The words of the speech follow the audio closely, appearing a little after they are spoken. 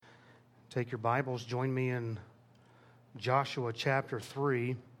Take your Bibles, join me in Joshua chapter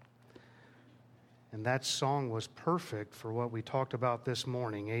 3. And that song was perfect for what we talked about this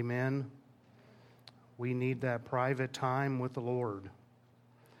morning. Amen. We need that private time with the Lord.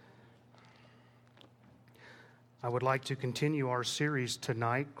 I would like to continue our series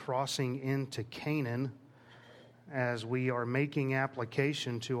tonight, Crossing into Canaan, as we are making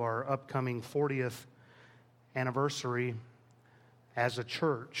application to our upcoming 40th anniversary as a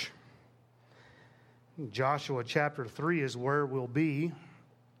church. Joshua chapter 3 is where we'll be,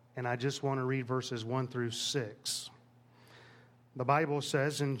 and I just want to read verses 1 through 6. The Bible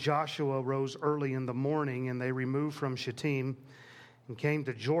says, "And Joshua rose early in the morning, and they removed from Shittim, and came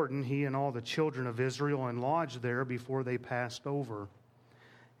to Jordan, he and all the children of Israel, and lodged there before they passed over.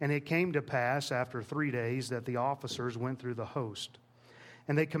 And it came to pass after 3 days that the officers went through the host.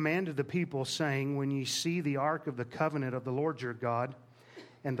 And they commanded the people, saying, When ye see the ark of the covenant of the Lord your God,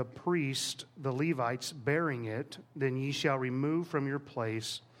 and the priests, the Levites, bearing it, then ye shall remove from your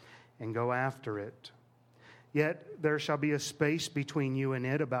place and go after it. Yet there shall be a space between you and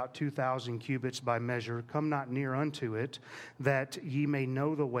it, about 2,000 cubits by measure. Come not near unto it, that ye may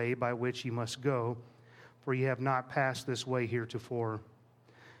know the way by which ye must go, for ye have not passed this way heretofore.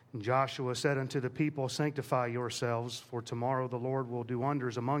 And Joshua said unto the people, Sanctify yourselves, for tomorrow the Lord will do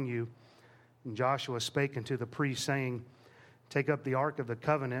wonders among you. And Joshua spake unto the priests, saying, Take up the ark of the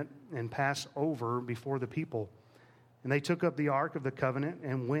covenant and pass over before the people. And they took up the ark of the covenant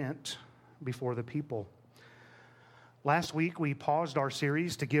and went before the people." Last week we paused our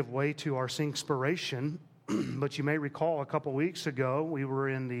series to give way to our Singspiration, but you may recall a couple weeks ago we were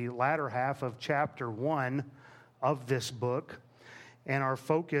in the latter half of chapter 1 of this book, and our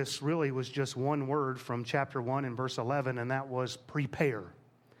focus really was just one word from chapter 1 and verse 11, and that was prepare.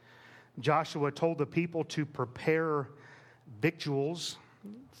 Joshua told the people to prepare victuals,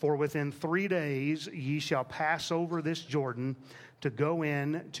 for within 3 days ye shall pass over this Jordan to go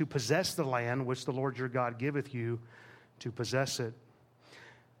in to possess the land which the Lord your God giveth you to possess it.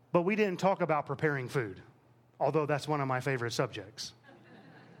 But we didn't talk about preparing food, although that's one of my favorite subjects.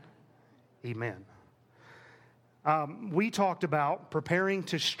 Amen. We talked about preparing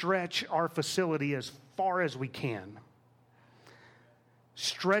to stretch our facility as far as we can.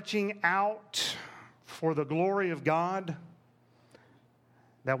 Stretching out for the glory of God,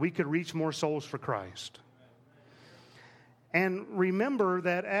 that we could reach more souls for Christ. And remember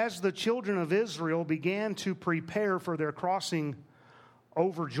that as the children of Israel began to prepare for their crossing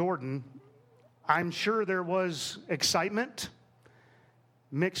over Jordan, I'm sure there was excitement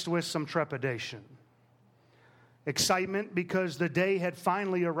mixed with some trepidation. Excitement because the day had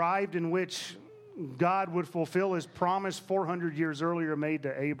finally arrived in which God would fulfill his promise 400 years earlier made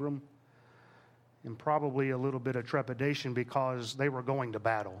to Abram. And probably a little bit of trepidation because they were going to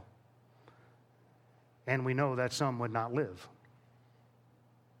battle. And we know that some would not live.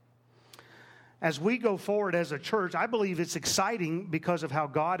 As we go forward as a church, I believe it's exciting because of how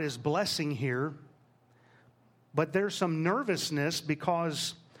God is blessing here. But there's some nervousness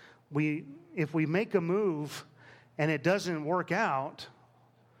because if we make a move and it doesn't work out,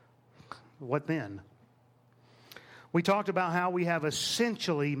 what then? We talked about how we have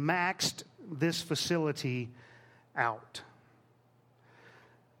essentially maxed this facility out.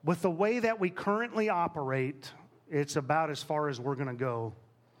 With the way that we currently operate, it's about as far as we're going to go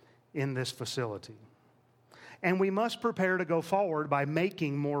in this facility. And we must prepare to go forward by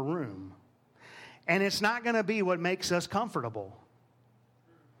making more room. And it's not going to be what makes us comfortable.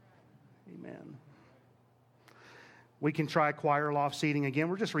 Amen. We can try choir loft seating again.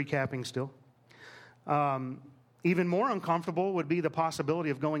 We're just recapping still. Even more uncomfortable would be the possibility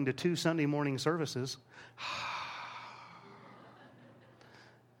of going to 2 Sunday morning services.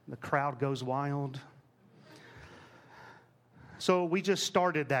 The crowd goes wild. So we just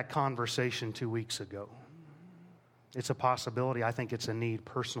started that conversation 2 weeks ago. It's a possibility. I think it's a need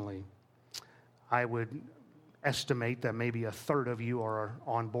personally. I would estimate that maybe a third of you are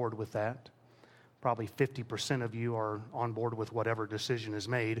on board with that. Probably 50% of you are on board with whatever decision is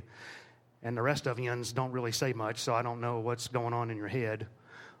made. And the rest of yous don't really say much, so I don't know what's going on in your head.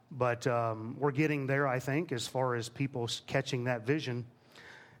 But we're getting there, I think, as far as people catching that vision.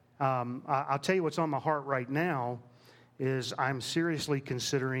 I'll tell you what's on my heart right now is I'm seriously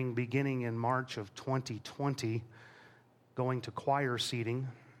considering beginning in March of 2020 going to choir seating.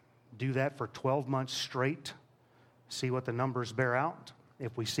 Do that for 12 months straight. See what the numbers bear out.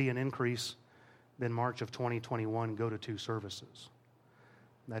 If we see an increase, then March of 2021, go to 2 services.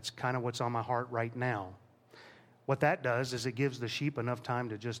 That's kind of what's on my heart right now. What that does is it gives the sheep enough time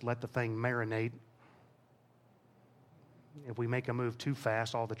to just let the thing marinate If we make a move too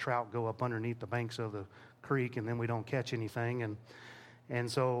fast, all the trout go up underneath the banks of the creek, and then we don't catch anything. And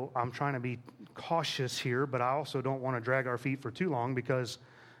so I'm trying to be cautious here, but I also don't want to drag our feet for too long because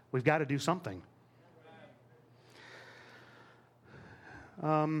we've got to do something.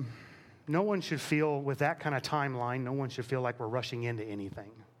 No one should feel, with that kind of timeline, no one should feel like we're rushing into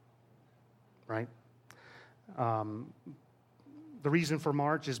anything, right? The reason for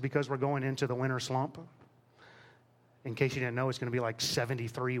March is because we're going into the winter slump. In case you didn't know, it's going to be like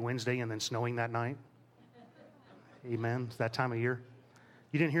 73 Wednesday and then snowing that night. Amen. It's that time of year.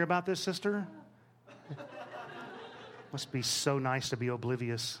 You didn't hear about this, sister? Must be so nice to be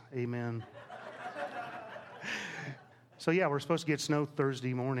oblivious. Amen. So yeah, we're supposed to get snow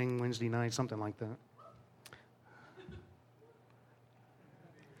Thursday morning, Wednesday night, something like that.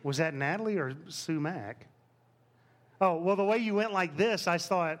 Was that Natalie or Sue Mack? Oh, well, the way you went like this, I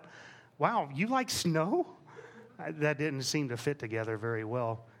thought, wow, you like snow? That didn't seem to fit together very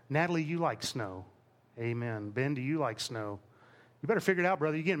well. Natalie, you like snow. Amen. Ben, do you like snow? You better figure it out,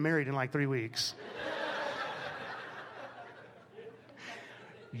 brother. You're getting married in like 3 weeks.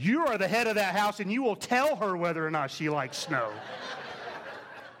 You are the head of that house, and you will tell her whether or not she likes snow.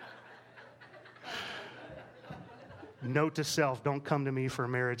 Note to self, don't come to me for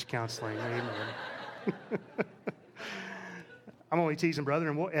marriage counseling. Amen. I'm only teasing, brother,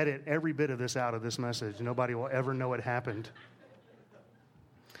 and we'll edit every bit of this out of this message. Nobody will ever know it happened.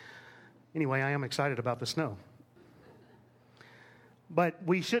 Anyway, I am excited about the snow. But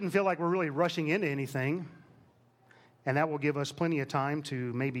we shouldn't feel like we're really rushing into anything, and that will give us plenty of time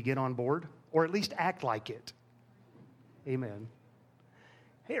to maybe get on board, or at least act like it. Amen.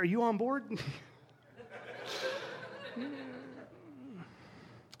 Hey, are you on board?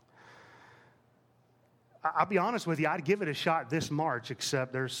 I'll be honest with you, I'd give it a shot this March,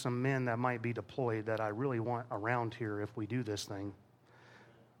 except there's some men that might be deployed that I really want around here if we do this thing.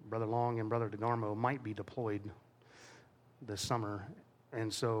 Brother Long and Brother DeGarmo might be deployed this summer.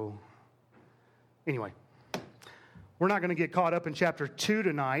 And so, anyway, we're not going to get caught up in chapter 2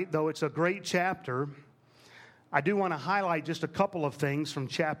 tonight, though it's a great chapter. I do want to highlight just a couple of things from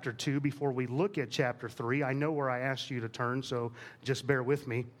chapter 2 before we look at chapter 3. I know where I asked you to turn, so just bear with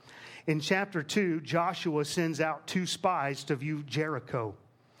me. In chapter 2, Joshua sends out 2 spies to view Jericho.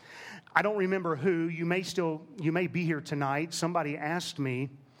 I don't remember who. You may be here tonight. Somebody asked me,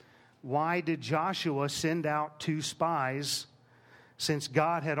 why did Joshua send out 2 spies since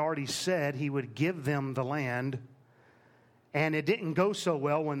God had already said he would give them the land? And it didn't go so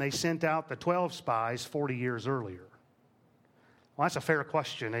well when they sent out the 12 spies 40 years earlier. Well, that's a fair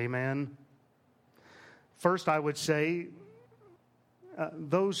question, amen. First, I would say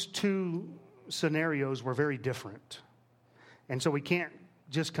those 2 scenarios were very different. And so we can't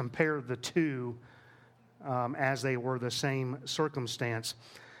just compare the 2 as they were the same circumstance.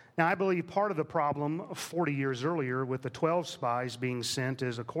 Now, I believe part of the problem 40 years earlier with the 12 spies being sent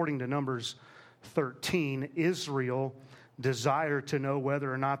is, according to Numbers 13, Israel desired to know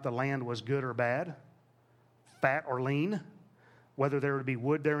whether or not the land was good or bad, fat or lean, whether there would be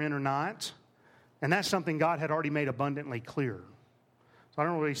wood therein or not. And that's something God had already made abundantly clear. So I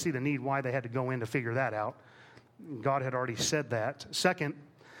don't really see the need why they had to go in to figure that out. God had already said that. Second,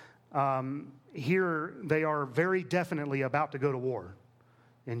 here they are very definitely about to go to war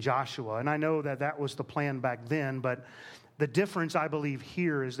in Joshua. And I know that that was the plan back then, but the difference, I believe,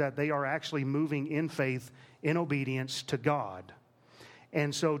 here is that they are actually moving in faith, in obedience to God.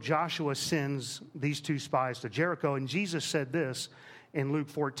 And so Joshua sends these 2 spies to Jericho, and Jesus said this in Luke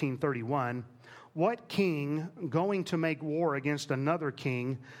 14:31, "What king going to make war against another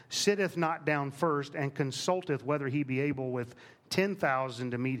king sitteth not down first and consulteth whether he be able with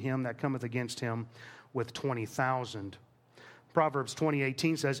 10,000 to meet him that cometh against him with 20,000? Proverbs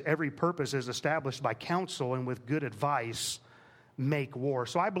 20:18 says, "Every purpose is established by counsel, and with good advice make war."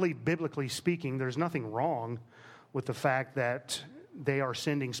 So I believe, biblically speaking, there's nothing wrong with the fact that they are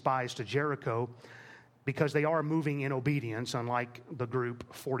sending spies to Jericho, because they are moving in obedience, unlike the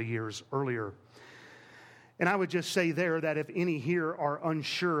group 40 years earlier. And I would just say there that if any here are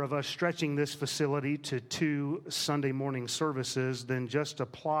unsure of us stretching this facility to 2 Sunday morning services, then just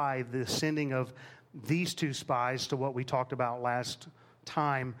apply the sending of these 2 spies to what we talked about last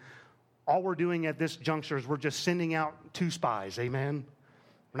time. All we're doing at this juncture is we're just sending out 2 spies, amen?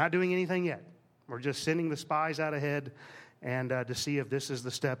 We're not doing anything yet. We're just sending the spies out ahead and to see if this is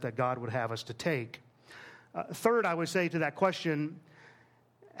the step that God would have us to take. Third, I would say to that question,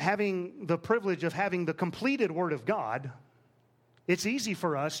 having the privilege of having the completed Word of God, it's easy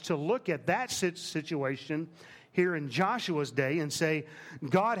for us to look at that situation here in Joshua's day and say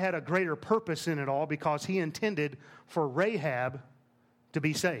God had a greater purpose in it all because he intended for Rahab to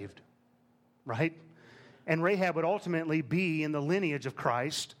be saved, right? And Rahab would ultimately be in the lineage of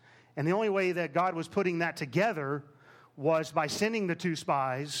Christ. And the only way that God was putting that together was by sending the 2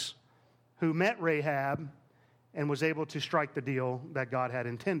 spies who met Rahab and was able to strike the deal that God had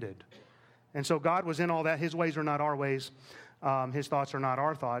intended. And so God was in all that. His ways are not our ways. His thoughts are not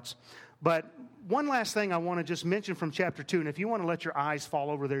our thoughts. But one last thing I want to just mention from chapter 2, and if you want to let your eyes fall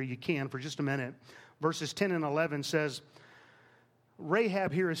over there, you can for just a minute. Verses 10 and 11 says,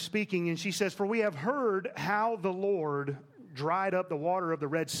 Rahab here is speaking, and she says, "For we have heard how the Lord dried up the water of the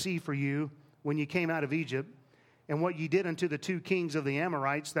Red Sea for you when you came out of Egypt, and what ye did unto the 2 kings of the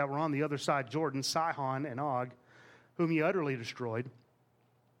Amorites that were on the other side Jordan, Sihon and Og, whom ye utterly destroyed.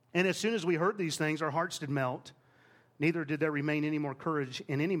 And as soon as we heard these things, our hearts did melt. Neither did there remain any more courage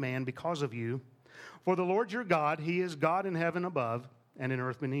in any man because of you. For the Lord your God, he is God in heaven above and in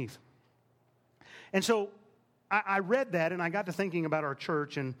earth beneath." And so I read that and I got to thinking about our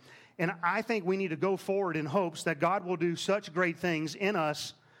church, and I think we need to go forward in hopes that God will do such great things in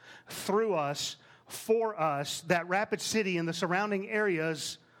us, through us, for us, that Rapid City and the surrounding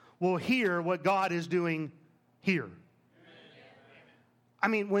areas will hear what God is doing here. I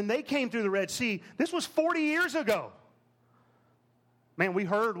mean, when they came through the Red Sea, this was 40 years ago. Man, we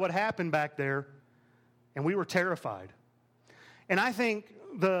heard what happened back there, and we were terrified. And I think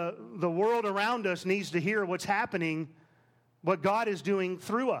the world around us needs to hear what's happening, what God is doing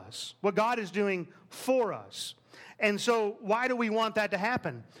through us, what God is doing for us. And so why do we want that to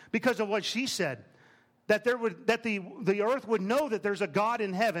happen? Because of what she said, that the earth would know that there's a God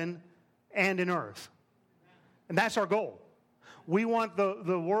in heaven and in earth. And that's our goal. We want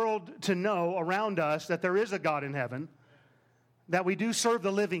the world to know around us that there is a God in heaven, that we do serve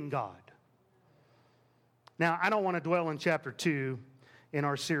the living God. Now, I don't want to dwell on chapter 2 in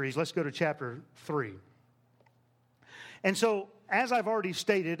our series. Let's go to chapter 3. And so, as I've already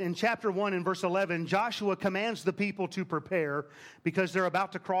stated, in chapter 1 and verse 11, Joshua commands the people to prepare because they're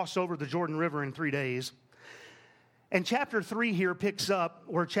about to cross over the Jordan River in 3 days. And chapter 3 here picks up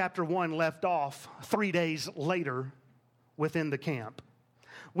where chapter 1 left off 3 days later within the camp.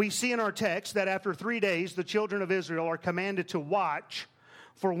 We see in our text that after 3 days, the children of Israel are commanded to watch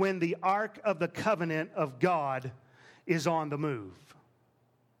for when the Ark of the Covenant of God is on the move.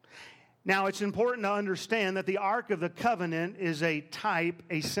 Now, it's important to understand that the Ark of the Covenant is a type,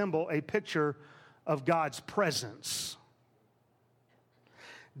 a symbol, a picture of God's presence.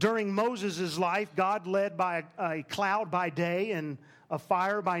 During Moses' life, God led by a cloud by day and a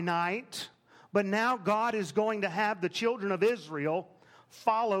fire by night. But now God is going to have the children of Israel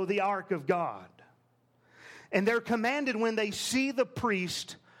follow the Ark of God. And they're commanded when they see the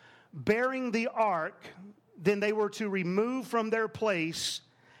priest bearing the Ark, then they were to remove from their place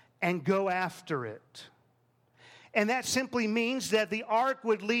and go after it. And that simply means that the Ark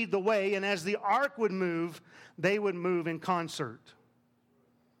would lead the way, and as the Ark would move, they would move in concert.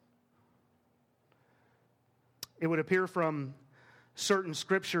 It would appear from certain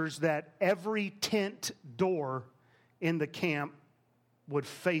scriptures that every tent door in the camp would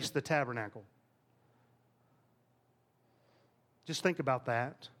face the tabernacle. Just think about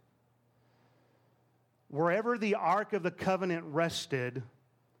that. Wherever the Ark of the Covenant rested,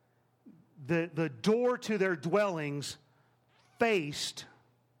 the door to their dwellings faced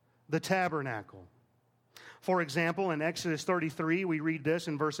the tabernacle. For example, in Exodus 33, we read this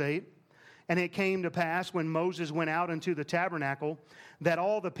in verse 8. "And it came to pass when Moses went out into the tabernacle that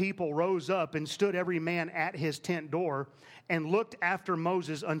all the people rose up and stood every man at his tent door and looked after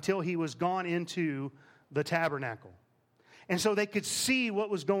Moses until he was gone into the tabernacle." And so they could see what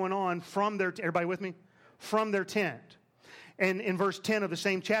was going on from their, everybody with me? From their tent. And in verse 10 of the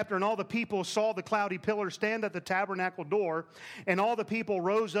same chapter, "And all the people saw the cloudy pillar stand at the tabernacle door, and all the people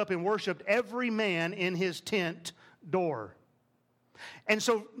rose up and worshiped every man in his tent door." And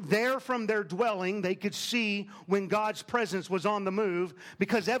so there from their dwelling, they could see when God's presence was on the move,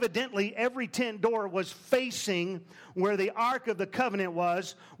 because evidently every tent door was facing where the Ark of the Covenant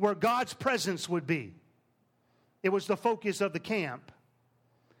was, where God's presence would be. It was the focus of the camp.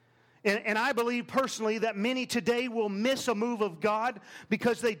 And I believe personally that many today will miss a move of God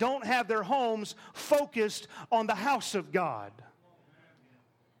because they don't have their homes focused on the house of God.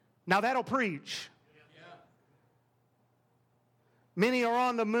 Now that'll preach. Many are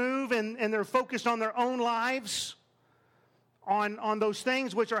on the move and they're focused on their own lives, on those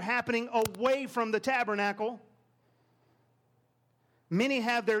things which are happening away from the tabernacle. Many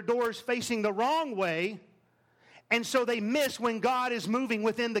have their doors facing the wrong way, and so they miss when God is moving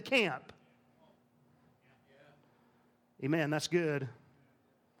within the camp. Amen. That's good.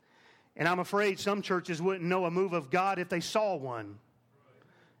 And I'm afraid some churches wouldn't know a move of God if they saw one.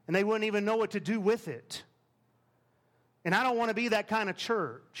 And they wouldn't even know what to do with it. And I don't want to be that kind of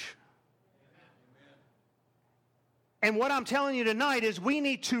church. And what I'm telling you tonight is we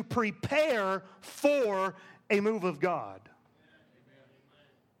need to prepare for a move of God.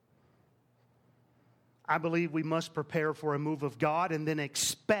 I believe we must prepare for a move of God and then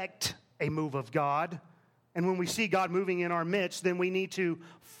expect a move of God. And when we see God moving in our midst, then we need to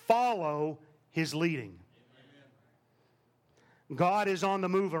follow His leading. God is on the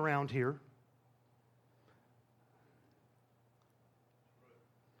move around here.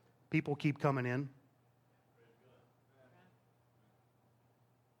 People keep coming in.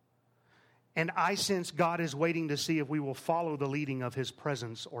 And I sense God is waiting to see if we will follow the leading of His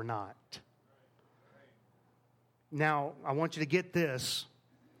presence or not. Now, I want you to get this.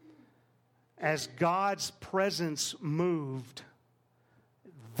 As God's presence moved,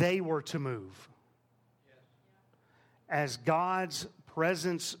 they were to move. As God's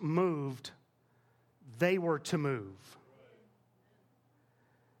presence moved, they were to move.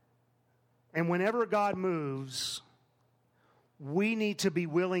 And whenever God moves, we need to be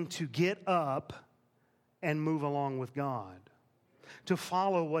willing to get up and move along with God, to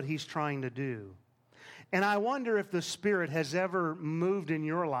follow what He's trying to do. And I wonder if the Spirit has ever moved in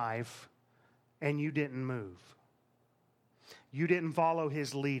your life and you didn't move. You didn't follow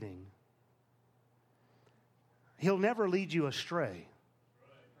His leading. He'll never lead you astray.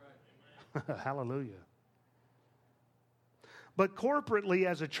 Hallelujah. But corporately,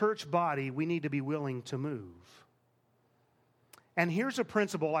 as a church body, we need to be willing to move. And here's a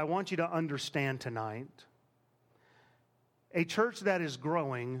principle I want you to understand tonight. A church that is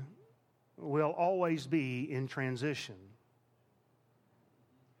growing will always be in transition.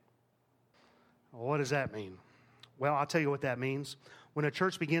 What does that mean? Well, I'll tell you what that means. When a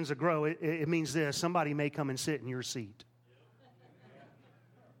church begins to grow, it means this. Somebody may come and sit in your seat.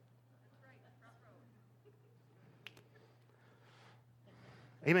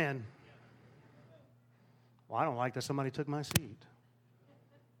 Amen. Well, I don't like that somebody took my seat.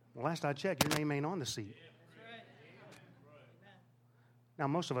 Well, last I checked, your name ain't on the seat. Now,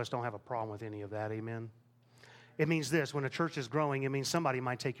 most of us don't have a problem with any of that, amen? It means this. When a church is growing, it means somebody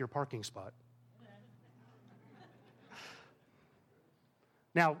might take your parking spot.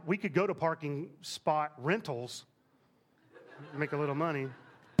 Now, we could go to parking spot rentals, make a little money.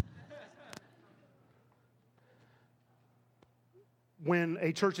 When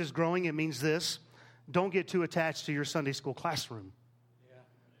a church is growing, it means this. Don't get too attached to your Sunday school classroom.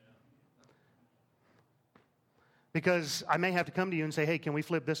 Because I may have to come to you and say, hey, can we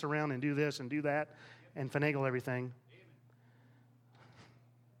flip this around and do this and do that and finagle everything?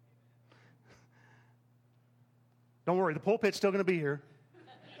 Don't worry, the pulpit's still going to be here.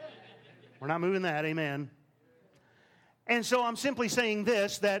 We're not moving that, amen. And so I'm simply saying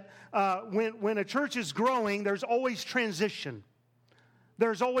this, that when a church is growing, there's always transition.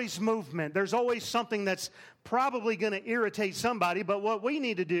 There's always movement. There's always something that's probably going to irritate somebody, but what we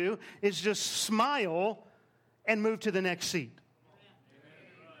need to do is just smile and move to the next seat.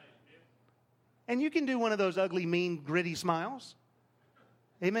 And you can do one of those ugly, mean, gritty smiles.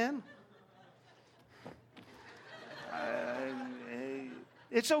 Amen?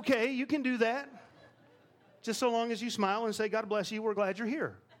 It's okay. You can do that. Just so long as you smile and say, God bless you. We're glad you're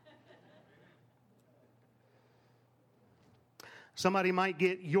here. Somebody might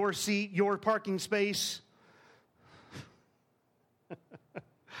get your seat, your parking space.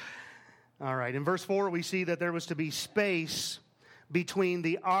 All right, in verse 4, we see that there was to be space between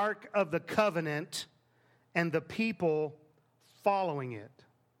the Ark of the Covenant and the people following it.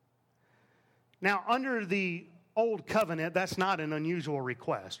 Now, under the Old Covenant, that's not an unusual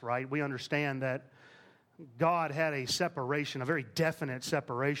request, right? We understand that God had a separation, a very definite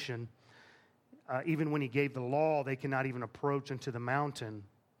separation. Even when He gave the law, they cannot even approach into the mountain.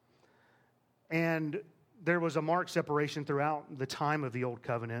 And there was a marked separation throughout the time of the Old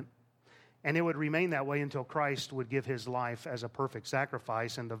Covenant. And it would remain that way until Christ would give His life as a perfect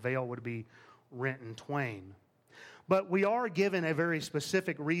sacrifice and the veil would be rent in twain. But we are given a very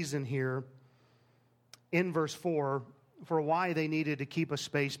specific reason here in verse 4 for why they needed to keep a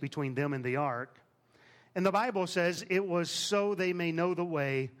space between them and the ark. And the Bible says it was so they may know the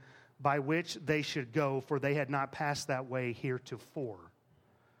way by which they should go, for they had not passed that way heretofore.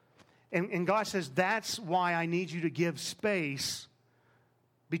 And God says, that's why I need you to give space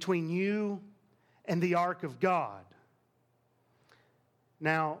between you and the ark of God.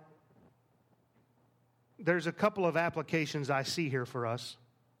 Now, there's a couple of applications I see here for us.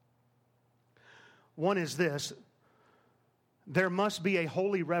 One is this. There must be a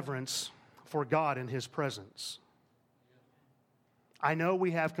holy reverence for God in His presence. I know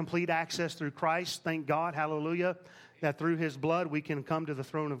we have complete access through Christ. Thank God, hallelujah, that through His blood we can come to the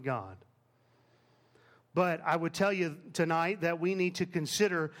throne of God. But I would tell you tonight that we need to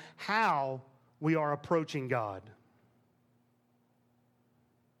consider how we are approaching God.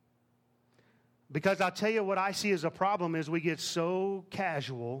 Because I'll tell you what I see as a problem is we get so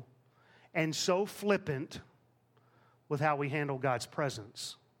casual and so flippant with how we handle God's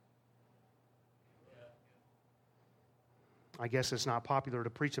presence. I guess it's not popular to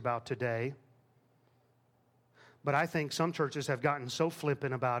preach about today. But I think some churches have gotten so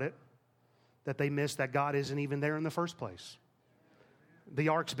flippant about it that they miss that God isn't even there in the first place. The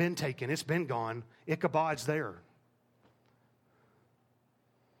ark's been taken. It's been gone. Ichabod's there.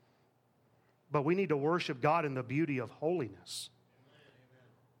 But we need to worship God in the beauty of holiness.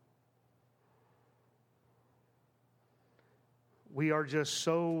 We are just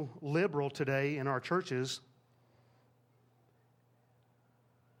so liberal today in our churches,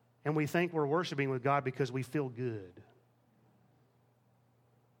 and we think we're worshiping with God because we feel good.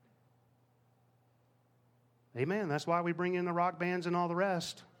 Amen. That's why we bring in the rock bands and all the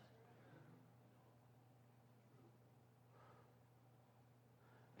rest.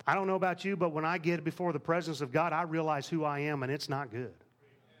 I don't know about you, but when I get before the presence of God, I realize who I am, and it's not good.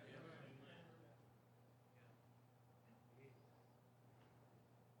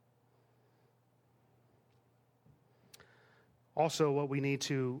 Also, what we need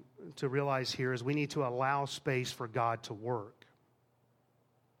to realize here is we need to allow space for God to work.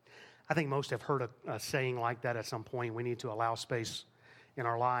 I think most have heard a saying like that at some point. We need to allow space in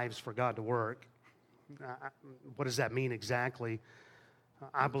our lives for God to work. What does that mean exactly?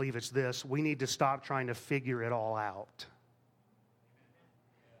 I believe it's this. We need to stop trying to figure it all out.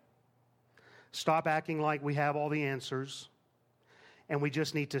 Stop acting like we have all the answers. And we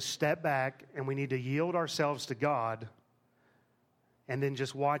just need to step back and we need to yield ourselves to God and then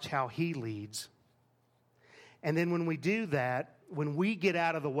just watch how He leads. And then when we do that, when we get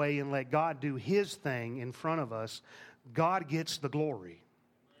out of the way and let God do His thing in front of us, God gets the glory.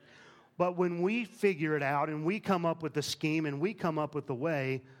 But when we figure it out and we come up with the scheme and we come up with the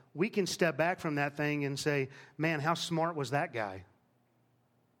way, we can step back from that thing and say, man, how smart was that guy?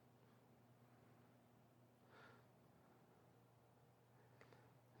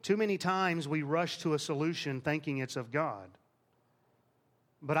 Too many times we rush to a solution thinking it's of God.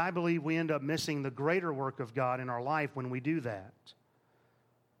 But I believe we end up missing the greater work of God in our life when we do that.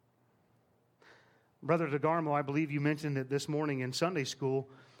 Brother DeGarmo, I believe you mentioned it this morning in Sunday school,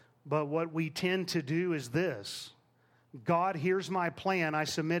 but what we tend to do is this. God, here's my plan. I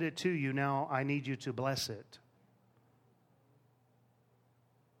submit it to you. Now I need you to bless it.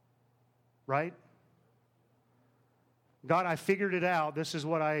 Right? God, I figured it out. This is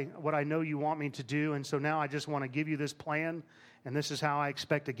what I know you want me to do, and so now I just want to give you this plan, and this is how I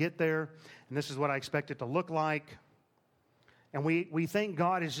expect to get there, and this is what I expect it to look like. And we think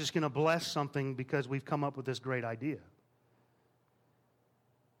God is just going to bless something because we've come up with this great idea.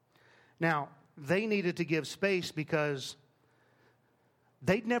 Now, they needed to give space because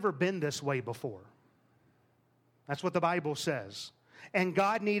they'd never been this way before. That's what the Bible says. And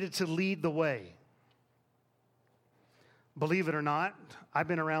God needed to lead the way. Believe it or not, I've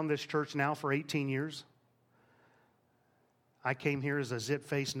been around this church now for 18 years. I came here as a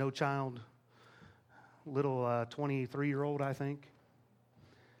zip-faced, no-child, little 23-year-old, I think.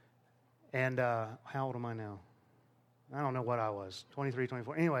 And how old am I now? I don't know what I was, 23,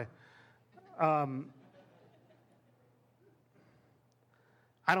 24. Anyway, I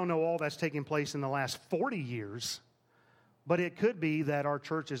don't know all that's taking place in the last 40 years, but it could be that our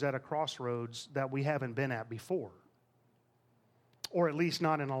church is at a crossroads that we haven't been at before, or at least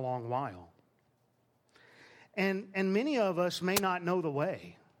not in a long while. And many of us may not know the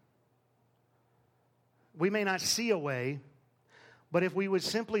way. We may not see a way, but if we would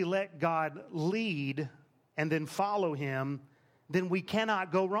simply let God lead and then follow Him, then we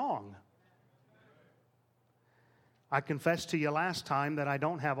cannot go wrong. I confessed to you last time that I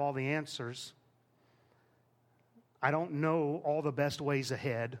don't have all the answers. I don't know all the best ways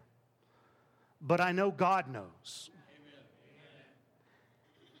ahead, but I know God knows.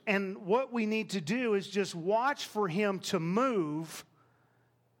 And what we need to do is just watch for Him to move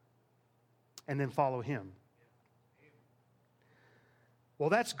and then follow Him. Well,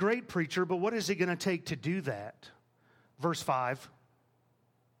 that's great, preacher, but what is it going to take to do that? Verse 5.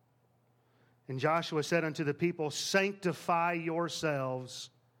 And Joshua said unto the people, sanctify yourselves,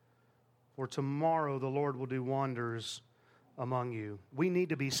 for tomorrow the Lord will do wonders among you. We need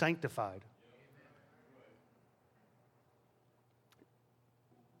to be sanctified.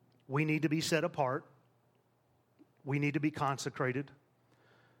 We need to be set apart. We need to be consecrated.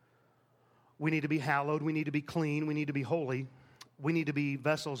 We need to be hallowed. We need to be clean. We need to be holy. We need to be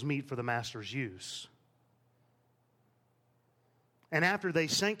vessels meet for the Master's use. And after they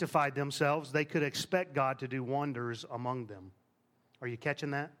sanctified themselves, they could expect God to do wonders among them. Are you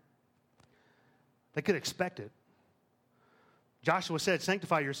catching that? They could expect it. Joshua said,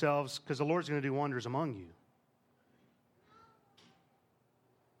 sanctify yourselves because the Lord's going to do wonders among you.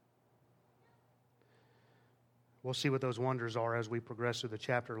 We'll see what those wonders are as we progress through the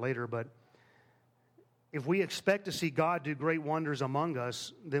chapter later, but if we expect to see God do great wonders among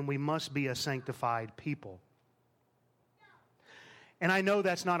us, then we must be a sanctified people. And I know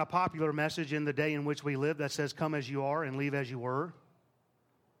that's not a popular message in the day in which we live that says, come as you are and leave as you were.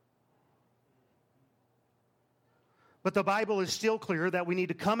 But the Bible is still clear that we need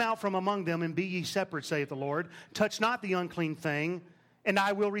to come out from among them and be ye separate, saith the Lord. Touch not the unclean thing, and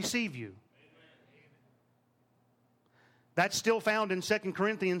I will receive you. That's still found in 2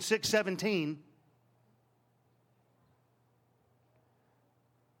 Corinthians 6:17.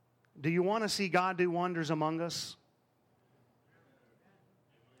 Do you want to see God do wonders among us?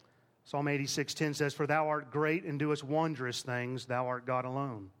 Psalm 86:10 says, for thou art great and doest wondrous things, thou art God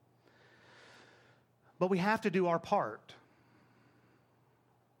alone. But we have to do our part.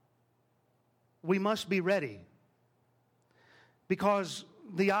 We must be ready. Because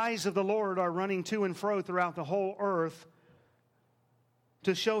the eyes of the Lord are running to and fro throughout the whole earth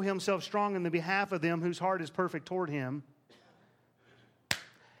to show himself strong in the behalf of them whose heart is perfect toward him.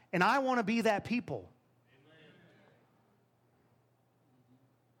 And I want to be that people.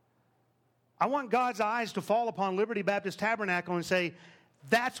 I want God's eyes to fall upon Liberty Baptist Tabernacle and say,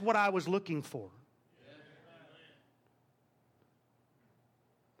 that's what I was looking for.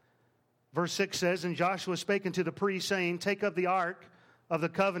 Verse 6 says, and Joshua spake unto the priests, saying, take up the ark of the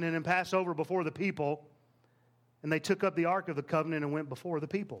covenant and pass over before the people. And they took up the ark of the covenant and went before the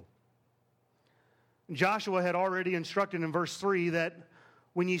people. Joshua had already instructed in verse 3 that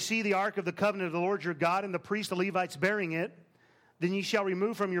when ye see the ark of the covenant of the Lord your God and the priests, the Levites, bearing it, then ye shall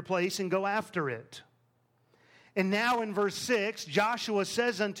remove from your place and go after it. And now in verse 6, Joshua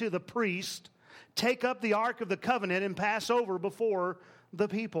says unto the priest, take up the ark of the covenant and pass over before the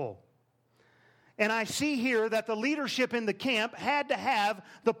people. And I see here that the leadership in the camp had to have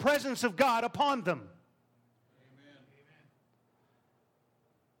the presence of God upon them. Amen.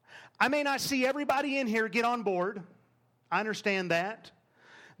 I may not see everybody in here get on board. I understand that.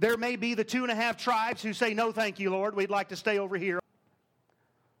 There may be the 2.5 tribes who say, no, thank you, Lord. We'd like to stay over here.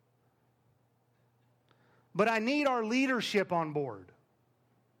 But I need our leadership on board.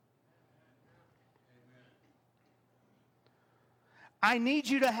 I need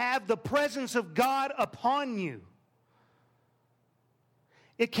you to have the presence of God upon you.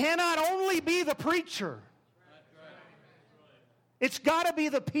 It cannot only be the preacher. It's got to be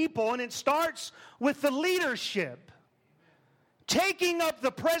the people, and it starts with the leadership. Taking up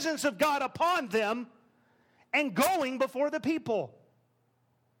the presence of God upon them and going before the people.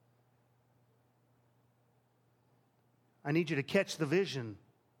 I need you to catch the vision.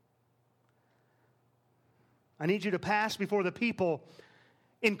 I need you to pass before the people,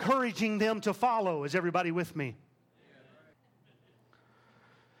 encouraging them to follow. Is everybody with me?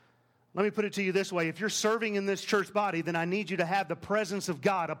 Let me put it to you this way. If you're serving in this church body, then I need you to have the presence of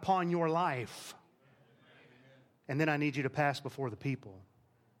God upon your life. And then I need you to pass before the people.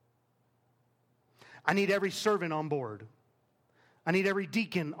 I need every servant on board. I need every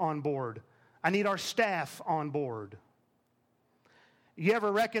deacon on board. I need our staff on board. You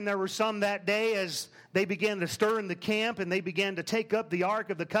ever reckon there were some that day as they began to stir in the camp and they began to take up the Ark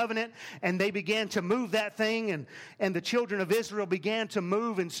of the Covenant and they began to move that thing and the children of Israel began to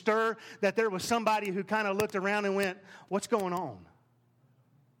move and stir, that there was somebody who kind of looked around and went, what's going on?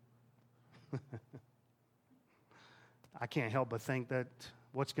 I can't help but think that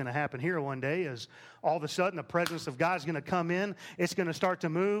what's going to happen here one day is all of a sudden the presence of God is going to come in. It's going to start to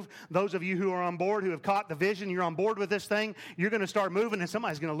move. Those of you who are on board, who have caught the vision, you're on board with this thing, you're going to start moving, and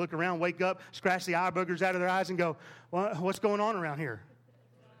somebody's going to look around, wake up, scratch the eye boogers out of their eyes and go, well, what's going on around here?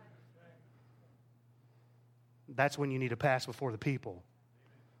 That's when you need to pass before the people.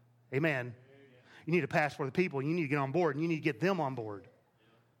 Amen. You need to pass before the people. You need to get on board, and you need to get them on board.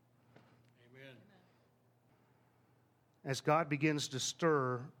 As God begins to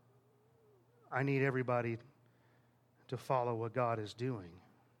stir, I need everybody to follow what God is doing.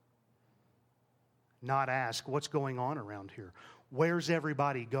 Not ask, what's going on around here? Where's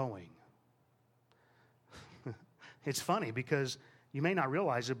everybody going? It's funny because you may not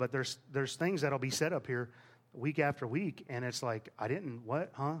realize it, but there's things that'll be set up here week after week, and it's like,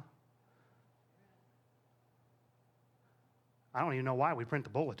 what? Huh? I don't even know why we print the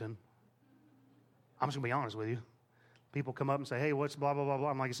bulletin. I'm just going to be honest with you. People come up and say, hey, what's blah, blah, blah, blah.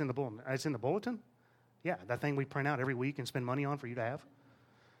 I'm like, it's in the bulletin. It's in the bulletin? Yeah, that thing we print out every week and spend money on for you to have.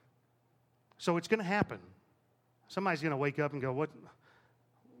 So it's going to happen. Somebody's going to wake up and go,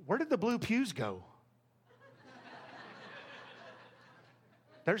 where did the blue pews go?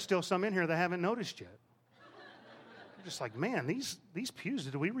 There's still some in here that haven't noticed yet. You're just like, man, these pews,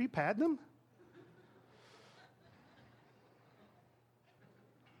 did we repad them?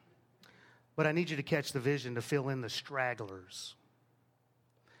 But I need you to catch the vision to fill in the stragglers.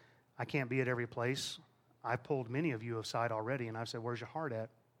 I can't be at every place. I've pulled many of you aside already, and I've said, where's your heart at?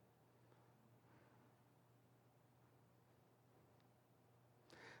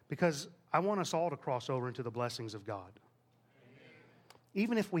 Because I want us all to cross over into the blessings of God.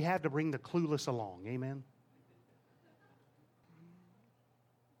 Even if we had to bring the clueless along. Amen?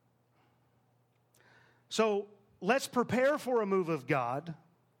 So let's prepare for a move of God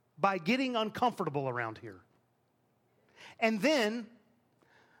by getting uncomfortable around here. And then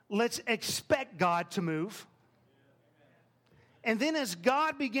let's expect God to move. And then as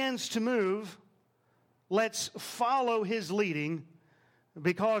God begins to move, let's follow His leading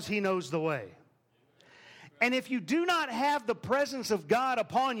because He knows the way. And if you do not have the presence of God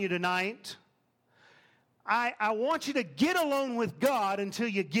upon you tonight, I want you to get alone with God until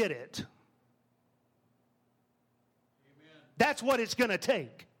you get it. Amen. That's what it's going to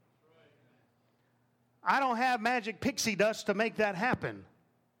take. I don't have magic pixie dust to make that happen.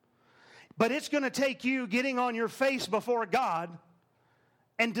 But it's going to take you getting on your face before God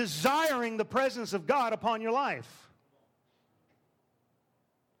and desiring the presence of God upon your life.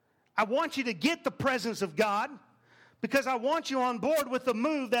 I want you to get the presence of God because I want you on board with the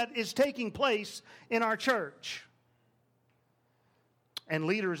move that is taking place in our church. And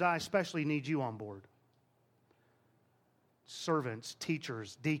leaders, I especially need you on board. Servants,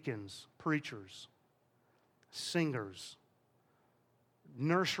 teachers, deacons, preachers, singers,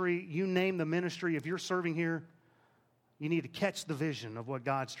 nursery, you name the ministry. If you're serving here, you need to catch the vision of what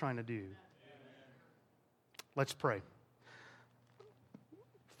God's trying to do. Amen. Let's pray.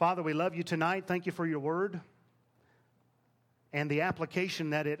 Father, we love you tonight. Thank you for your word and the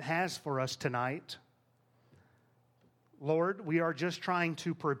application that it has for us tonight. Lord, we are just trying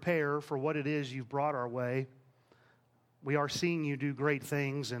to prepare for what it is you've brought our way. We are seeing you do great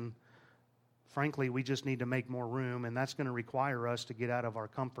things, and frankly, we just need to make more room, and that's going to require us to get out of our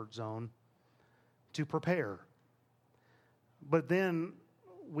comfort zone to prepare. But then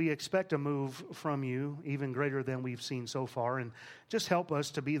we expect a move from you, even greater than we've seen so far, and just help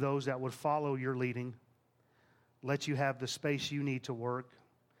us to be those that would follow your leading, let you have the space you need to work,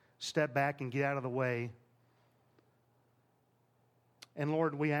 step back and get out of the way. And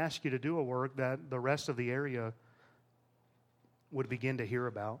Lord, we ask you to do a work that the rest of the area would begin to hear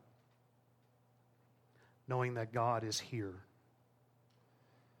about, knowing that God is here.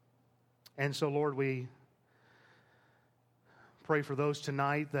 And so, Lord, we pray for those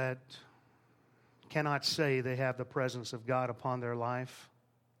tonight that cannot say they have the presence of God upon their life.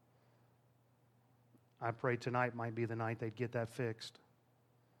 I pray tonight might be the night they'd get that fixed,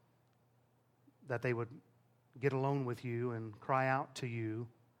 that they would get alone with you and cry out to you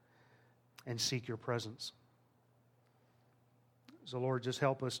and seek your presence. So, Lord, just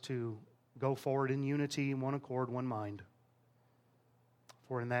help us to go forward in unity, in one accord, one mind.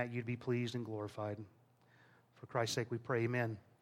 For in that you'd be pleased and glorified. For Christ's sake we pray, amen.